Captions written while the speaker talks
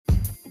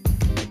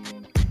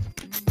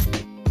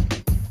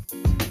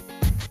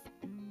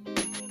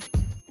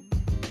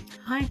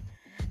Hi,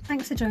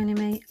 thanks for joining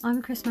me.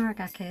 I'm Chris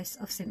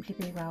Maragakis of Simply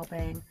Be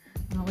Wellbeing.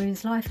 I'm a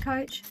women's life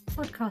coach,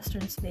 podcaster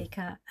and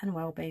speaker, and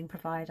wellbeing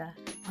provider.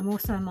 I'm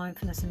also a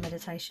mindfulness and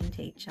meditation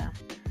teacher.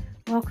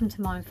 Welcome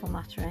to Mindful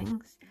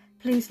Mutterings.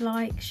 Please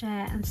like,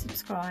 share and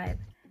subscribe,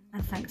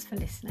 and thanks for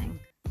listening.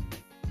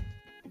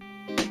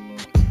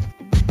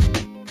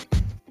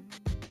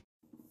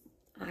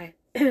 Hi,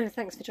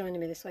 thanks for joining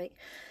me this week.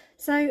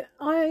 So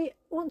I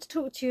want to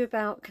talk to you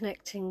about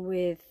connecting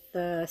with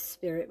the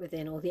spirit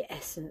within, or the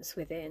essence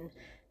within.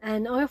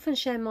 And I often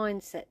share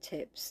mindset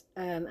tips,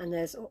 and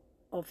there's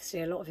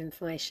obviously a lot of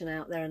information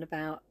out there and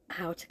about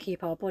how to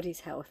keep our bodies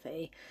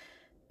healthy.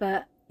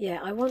 But yeah,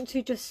 I want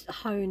to just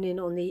hone in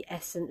on the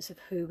essence of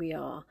who we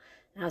are.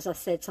 As I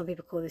said, some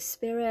people call this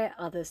spirit,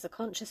 others the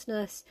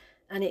consciousness,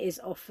 and it is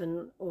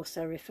often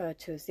also referred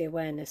to as the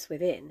awareness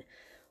within.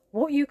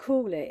 What you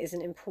call it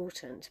isn't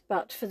important,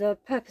 but for the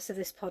purpose of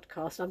this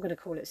podcast, I'm going to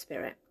call it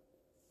spirit.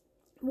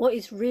 What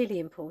is really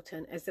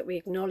important is that we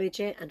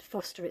acknowledge it and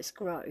foster its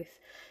growth,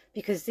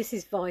 because this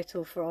is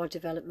vital for our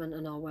development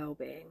and our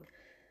well-being.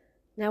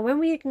 Now, when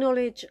we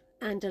acknowledge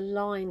and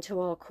align to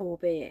our core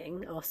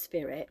being, our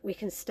spirit, we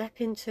can step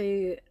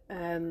into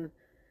the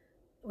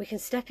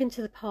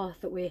path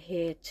that we're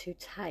here to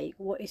take,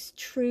 what is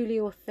truly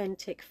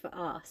authentic for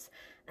us,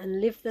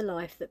 and live the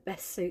life that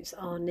best suits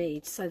our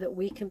needs, so that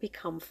we can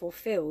become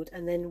fulfilled,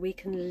 and then we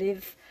can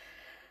live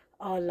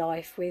our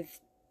life with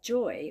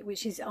joy,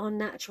 which is our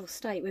natural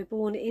state. We're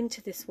born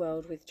into this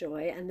world with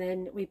joy, and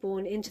then we're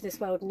born into this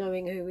world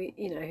knowing who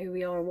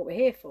we are and what we're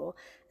here for,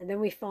 and then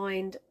we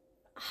find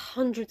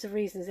hundreds of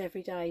reasons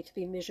every day to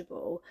be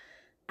miserable,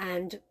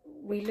 and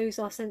we lose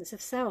our sense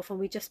of self, and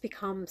we just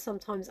become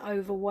sometimes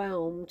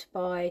overwhelmed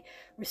by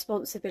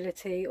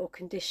responsibility or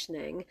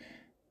conditioning,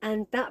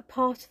 and that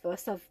part of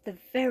us, of the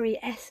very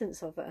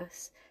essence of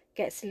us,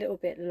 gets a little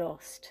bit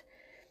lost.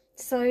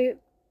 So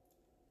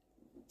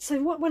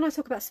when I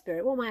talk about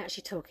spirit, what am I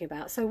actually talking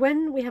about? So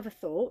when we have a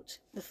thought,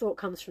 the thought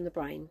comes from the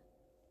brain.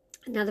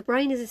 Now, the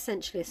brain is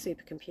essentially a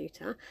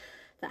supercomputer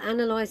that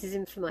analyses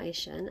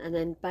information, and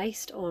then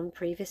based on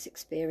previous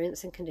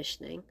experience and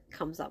conditioning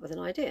comes up with an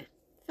idea.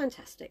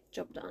 Fantastic,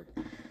 job done.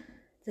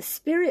 The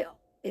spirit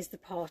is the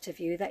part of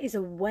you that is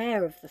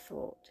aware of the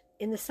thought,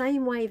 in the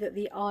same way that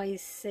the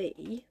eyes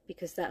see,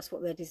 because that's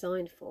what they're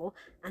designed for,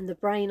 and the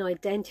brain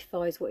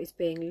identifies what is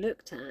being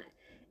looked at.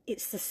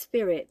 It's the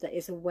spirit that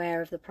is aware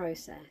of the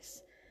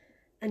process,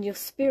 and your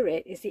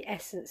spirit is the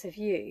essence of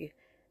you.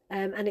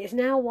 And it's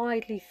now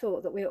widely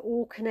thought that we're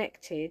all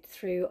connected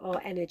through our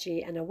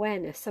energy and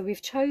awareness. So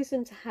we've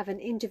chosen to have an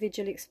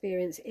individual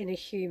experience in a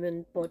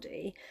human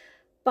body,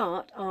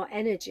 but our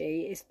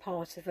energy is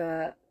part of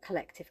a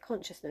collective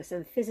consciousness,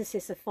 and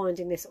physicists are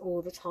finding this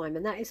all the time.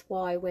 And that is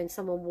why when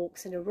someone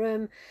walks in a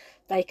room,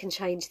 they can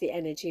change the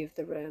energy of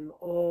the room,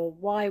 or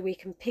why we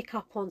can pick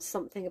up on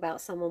something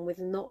about someone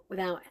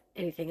without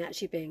anything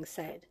actually being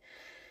said.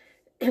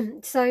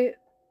 So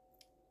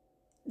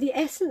the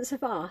essence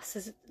of us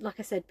has,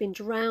 like I said, been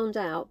drowned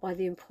out by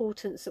the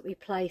importance that we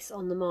place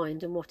on the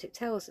mind and what it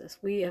tells us.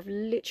 We have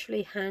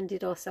literally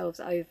handed ourselves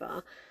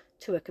over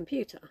to a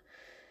computer.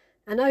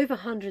 And over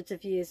hundreds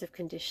of years of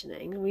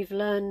conditioning, we've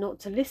learned not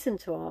to listen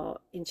to our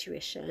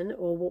intuition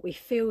or what we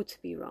feel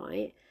to be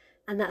right,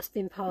 and that's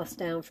been passed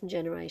down from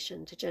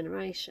generation to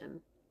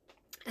generation.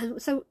 And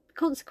so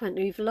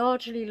consequently, we've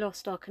largely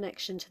lost our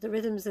connection to the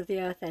rhythms of the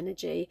earth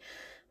energy.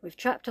 We've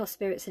trapped our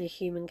spirits in a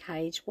human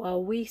cage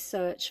while we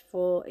search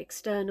for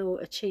external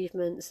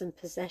achievements and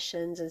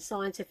possessions and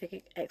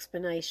scientific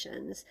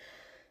explanations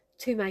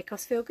to make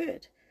us feel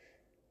good.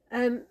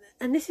 And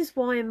this is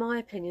why, in my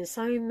opinion,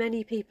 so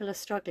many people are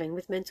struggling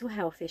with mental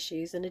health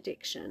issues and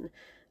addiction,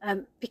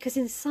 because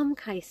in some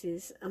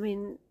cases, I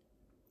mean,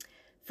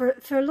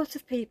 for a lot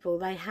of people,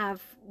 they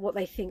have what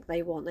they think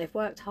they want. They've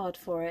worked hard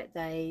for it.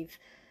 They've,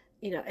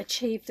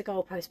 achieved the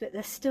goalpost, but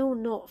they're still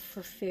not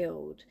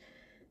fulfilled.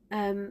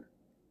 And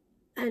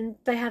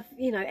they have,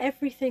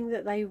 everything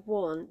that they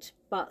want,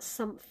 but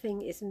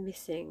something is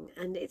missing,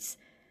 and it's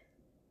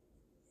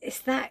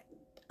that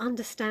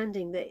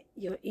understanding that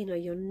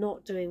you're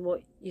not doing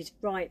what is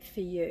right for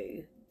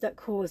you that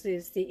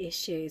causes the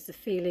issues, the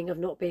feeling of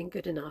not being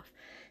good enough.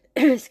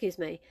 Excuse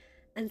me.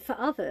 And for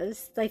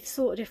others, they've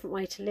sought a different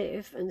way to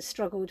live and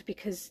struggled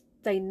because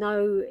they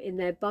know in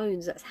their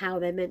bones that's how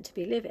they're meant to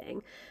be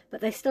living,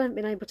 but they still haven't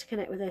been able to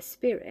connect with their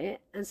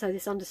spirit, and so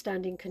this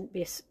understanding couldn't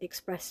be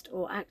expressed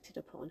or acted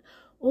upon.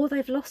 Or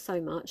they've lost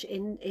so much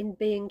in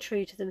being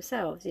true to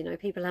themselves.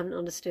 People haven't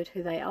understood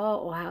who they are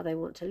or how they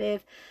want to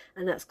live,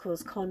 and that's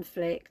caused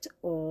conflict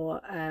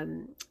or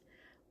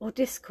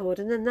discord.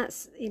 And then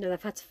that's,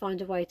 they've had to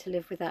find a way to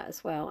live with that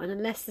as well. And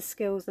unless the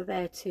skills are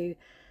there to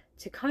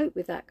cope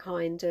with that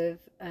kind of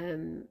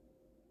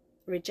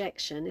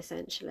rejection,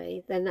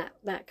 essentially, then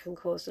that can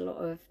cause a lot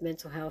of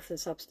mental health and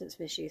substance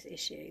misuse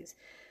issues.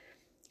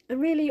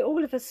 And really,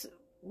 all of us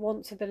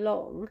want to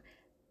belong,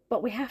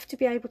 but we have to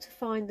be able to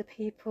find the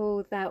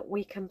people that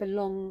we can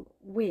belong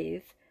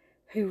with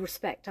who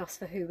respect us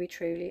for who we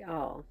truly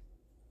are.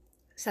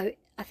 So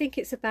I think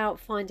it's about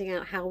finding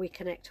out how we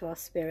connect to our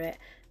spirit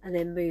and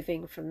then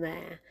moving from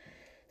there.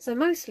 So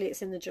mostly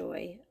it's in the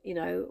joy, you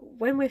know,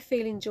 when we're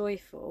feeling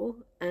joyful,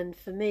 and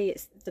for me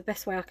it's the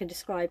best way I can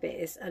describe it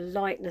is a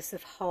lightness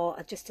of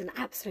heart, just an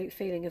absolute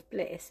feeling of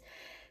bliss.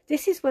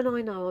 This is when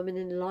I know I'm in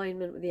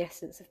alignment with the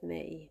essence of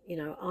me. You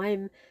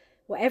know,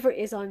 whatever it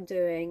is I'm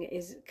doing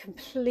is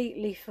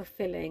completely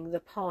fulfilling the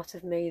part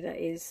of me that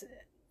is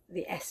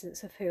the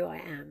essence of who I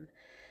am.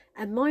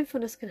 And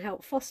mindfulness can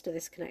help foster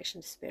this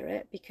connection to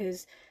spirit,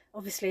 because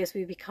obviously as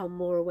we become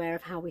more aware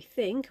of how we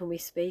think and we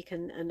speak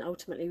and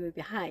ultimately we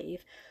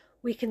behave,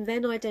 we can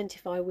then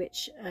identify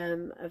which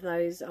of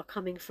those are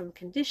coming from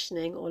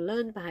conditioning or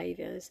learned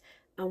behaviours,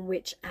 and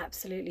which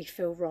absolutely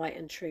feel right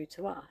and true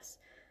to us.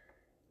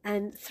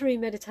 And through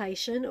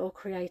meditation or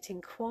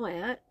creating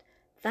quiet,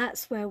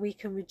 that's where we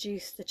can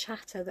reduce the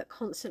chatter that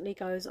constantly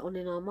goes on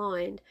in our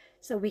mind,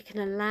 so we can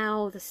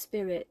allow the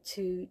spirit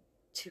to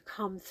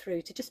come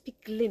through, to just be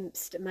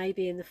glimpsed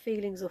maybe in the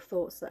feelings or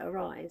thoughts that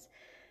arise.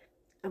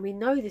 And we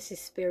know this is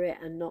spirit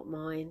and not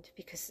mind,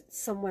 because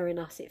somewhere in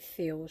us it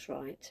feels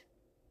right.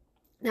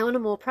 Now, on a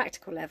more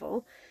practical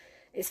level,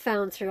 it's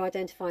found through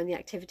identifying the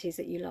activities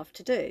that you love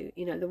to do,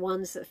 you know, the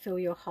ones that fill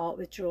your heart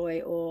with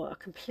joy or a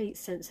complete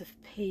sense of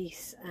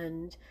peace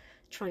and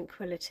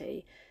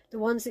tranquility, the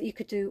ones that you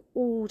could do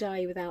all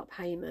day without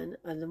payment,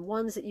 and the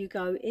ones that you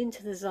go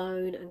into the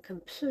zone and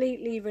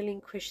completely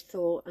relinquish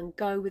thought and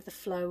go with the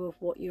flow of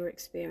what you're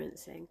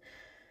experiencing.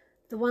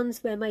 The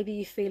ones where maybe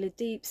you feel a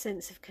deep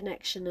sense of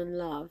connection and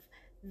love.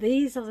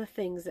 These are the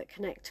things that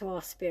connect to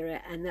our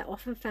spirit, and they're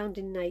often found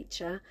in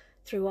nature,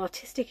 through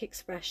artistic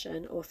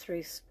expression, or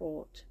through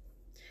sport.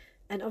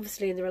 And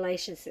obviously in the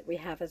relations that we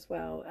have as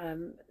well,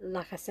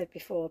 like I said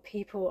before,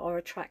 people are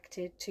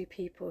attracted to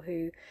people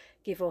who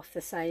give off the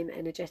same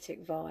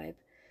energetic vibe.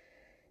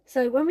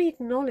 So when we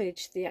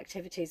acknowledge the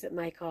activities that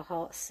make our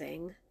hearts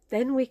sing,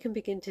 then we can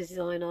begin to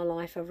design our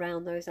life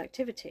around those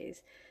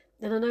activities.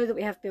 And I know that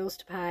we have bills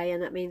to pay,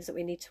 and that means that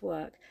we need to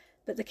work.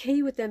 But the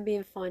key would then be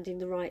in finding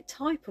the right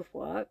type of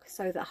work,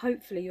 so that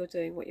hopefully you're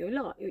doing what you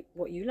love, you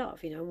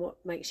know, and what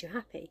makes you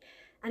happy.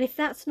 And if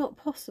that's not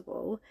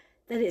possible,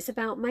 then it's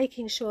about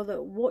making sure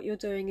that what you're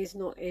doing is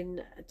not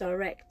in a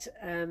direct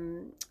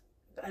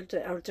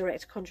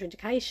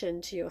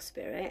contraindication to your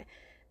spirit,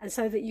 and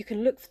so that you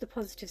can look for the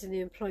positives in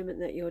the employment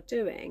that you're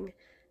doing,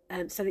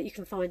 so that you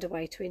can find a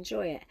way to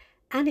enjoy it.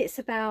 And it's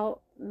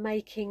about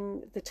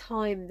making the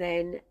time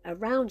then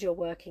around your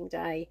working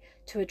day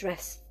to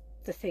address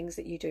the things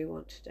that you do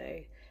want to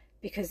do,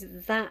 because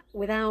that,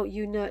 without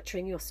you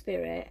nurturing your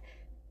spirit,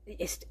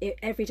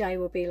 every day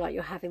will be like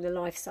you're having the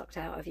life sucked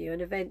out of you,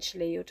 and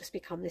eventually you'll just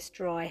become this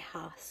dry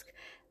husk,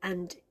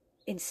 and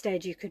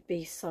instead you could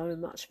be so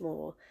much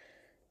more.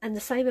 And the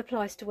same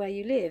applies to where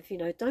you live. You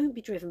know, don't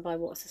be driven by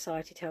what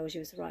society tells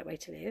you is the right way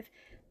to live.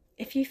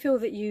 If you feel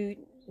that you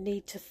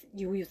need to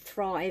you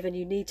thrive and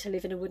you need to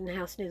live in a wooden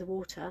house near the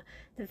water,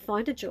 then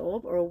find a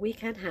job or a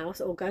weekend house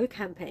or go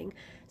camping,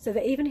 so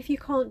that even if you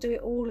can't do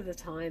it all of the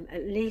time,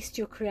 at least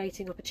you're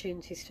creating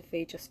opportunities to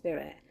feed your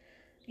spirit.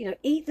 You know,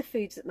 eat the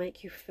foods that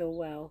make you feel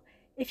well.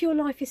 If your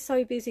life is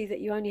so busy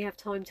that you only have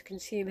time to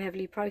consume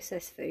heavily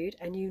processed food,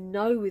 and you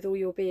know with all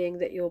your being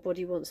that your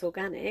body wants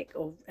organic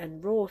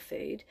and raw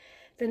food,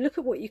 then look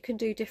at what you can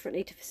do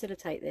differently to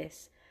facilitate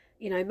this.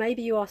 You know,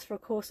 maybe you ask for a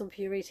course on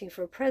pure eating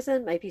for a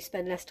present, maybe you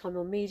spend less time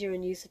on media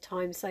and use the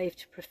time saved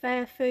to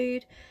prepare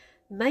food.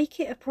 Make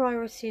it a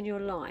priority in your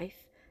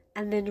life,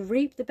 and then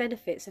reap the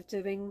benefits of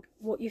doing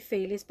what you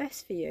feel is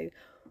best for you.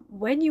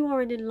 When you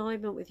are in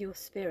alignment with your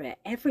spirit,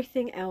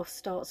 everything else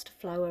starts to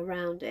flow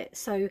around it.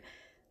 So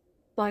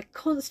by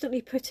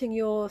constantly putting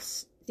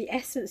the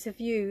essence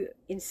of you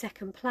in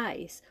second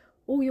place,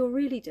 all you're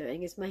really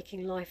doing is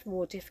making life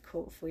more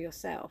difficult for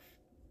yourself.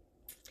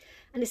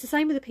 And it's the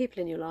same with the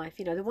people in your life.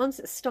 You know, the ones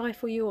that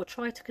stifle you or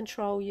try to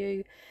control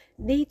you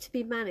need to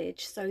be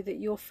managed, so that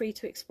you're free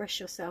to express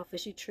yourself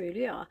as you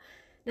truly are.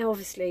 Now,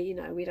 obviously, you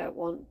know, we don't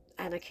want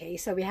anarchy,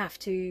 so we have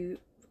to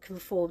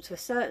conform to a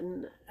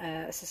certain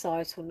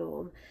societal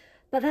norm.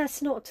 But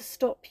that's not to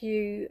stop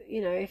you.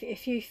 You know,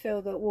 if you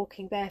feel that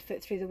walking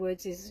barefoot through the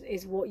woods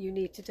is what you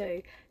need to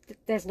do,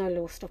 there's no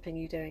law stopping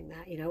you doing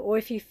that, you know. Or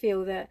if you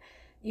feel that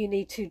you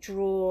need to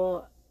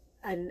draw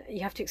and you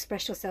have to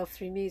express yourself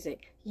through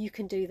music, you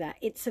can do that.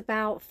 It's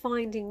about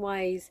finding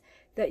ways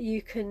that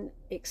you can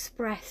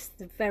express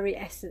the very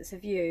essence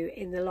of you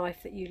in the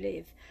life that you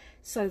live,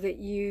 so that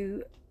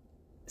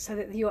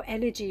your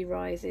energy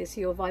rises,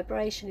 your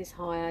vibration is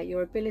higher,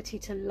 your ability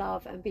to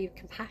love and be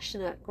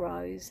compassionate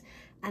grows,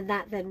 and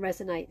that then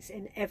resonates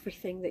in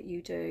everything that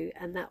you do,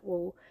 and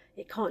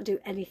it can't do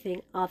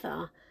anything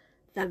other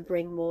than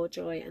bring more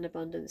joy and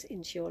abundance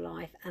into your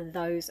life and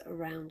those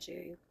around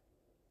you.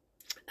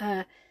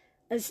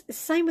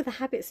 Same with the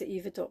habits that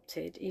you've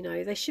adopted. You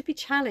know, they should be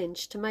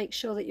challenged to make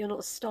sure that you're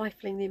not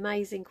stifling the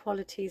amazing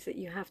qualities that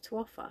you have to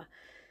offer.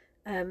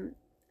 And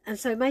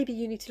so maybe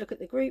you need to look at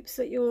the groups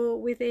that you're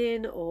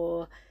within,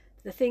 or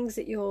the things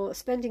that you're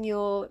spending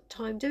your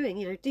time doing.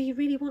 You know, do you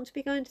really want to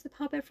be going to the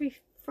pub every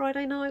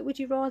Friday night? Would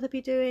you rather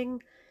be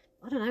doing,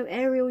 I don't know,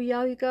 aerial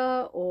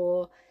yoga,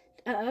 or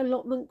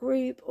allotment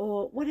group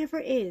or whatever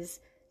it is.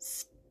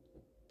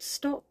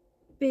 Stop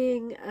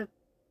being a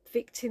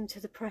victim to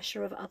the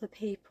pressure of other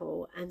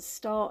people and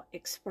start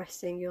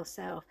expressing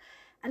yourself.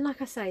 And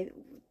like I say,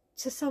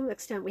 to some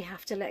extent we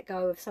have to let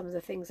go of some of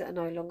the things that are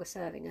no longer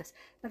serving us,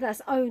 but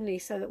that's only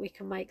so that we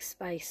can make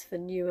space for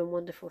new and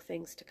wonderful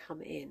things to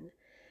come in.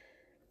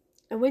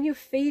 And when you're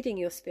feeding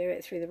your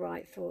spirit through the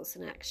right thoughts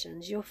and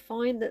actions, you'll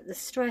find that the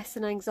stress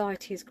and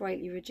anxiety is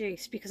greatly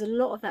reduced, because a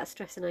lot of that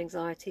stress and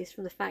anxiety is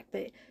from the fact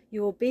that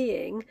your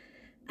being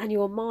and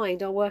your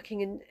mind are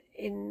working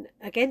in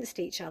against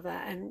each other,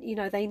 and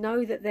they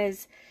know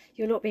that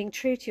you're not being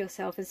true to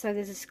yourself, and so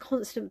there's this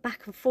constant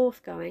back and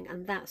forth going,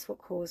 and that's what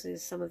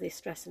causes some of this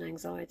stress and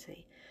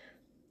anxiety.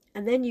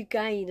 And then you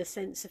gain a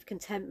sense of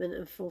contentment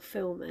and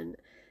fulfillment,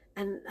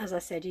 and as I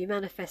said, you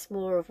manifest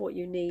more of what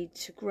you need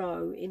to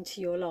grow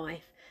into your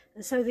life,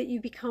 and so that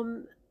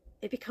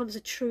it becomes a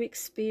true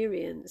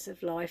experience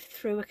of life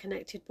through a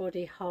connected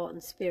body, heart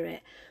and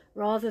spirit,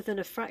 rather than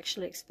a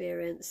fractional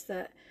experience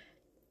that,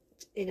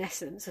 in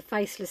essence, a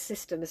faceless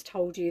system has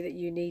told you that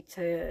you need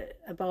to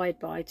abide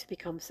by to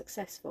become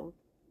successful.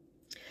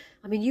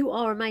 I mean, you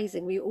are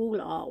amazing. We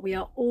all are. We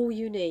are all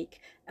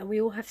unique, and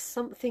we all have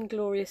something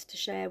glorious to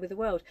share with the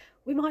world.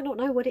 We might not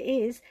know what it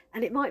is,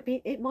 and it might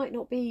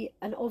not be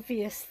an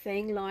obvious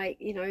thing like,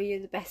 you're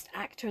the best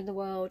actor in the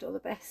world, or the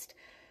best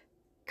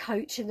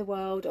coach in the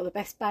world, or the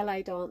best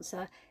ballet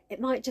dancer. It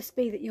might just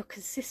be that you're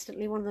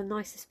consistently one of the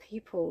nicest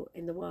people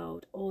in the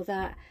world, or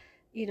that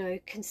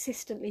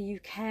consistently you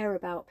care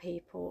about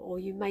people, or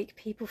you make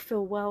people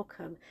feel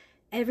welcome.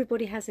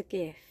 Everybody has a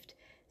gift.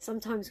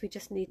 Sometimes we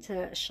just need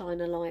to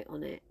shine a light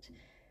on it.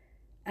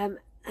 And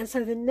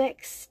so the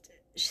next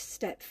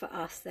step for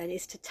us then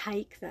is to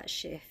take that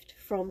shift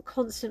from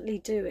constantly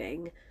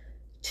doing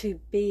to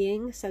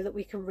being, so that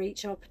we can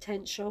reach our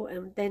potential,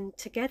 and then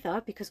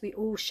together, because we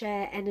all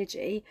share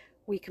energy,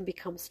 we can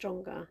become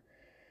stronger.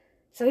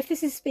 So if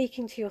this is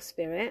speaking to your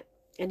spirit,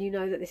 and you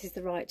know that this is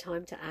the right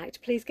time to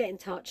act, please get in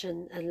touch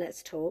and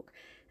let's talk.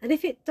 And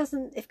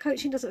if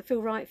coaching doesn't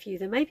feel right for you,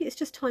 then maybe it's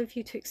just time for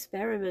you to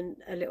experiment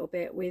a little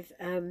bit with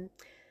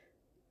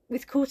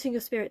courting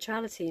your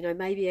spirituality.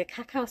 Maybe a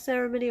cacao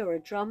ceremony, or a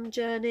drum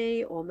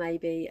journey, or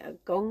maybe a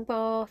gong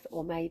bath,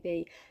 or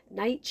maybe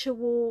nature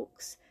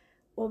walks,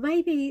 or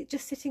maybe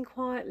just sitting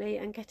quietly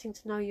and getting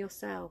to know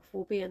yourself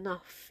will be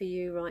enough for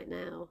you right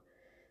now.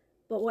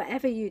 But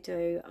whatever you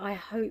do, I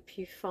hope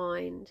you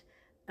find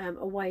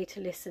a way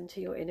to listen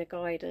to your inner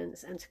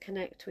guidance and to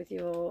connect with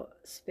your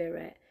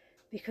spirit,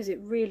 because it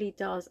really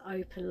does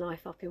open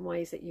life up in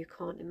ways that you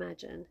can't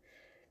imagine.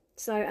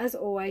 So as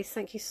always,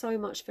 thank you so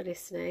much for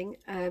listening.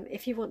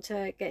 If you want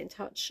to get in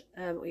touch,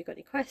 or you've got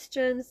any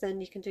questions,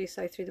 then you can do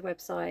so through the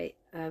website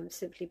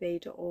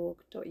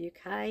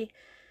simplybe.org.uk.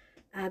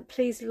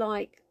 Please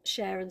like,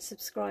 share and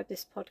subscribe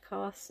this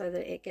podcast so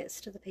that it gets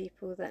to the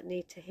people that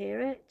need to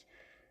hear it.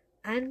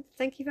 And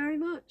thank you very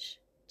much.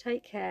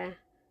 Take care.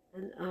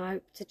 And I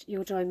hope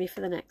you'll join me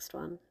for the next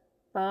one.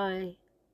 Bye.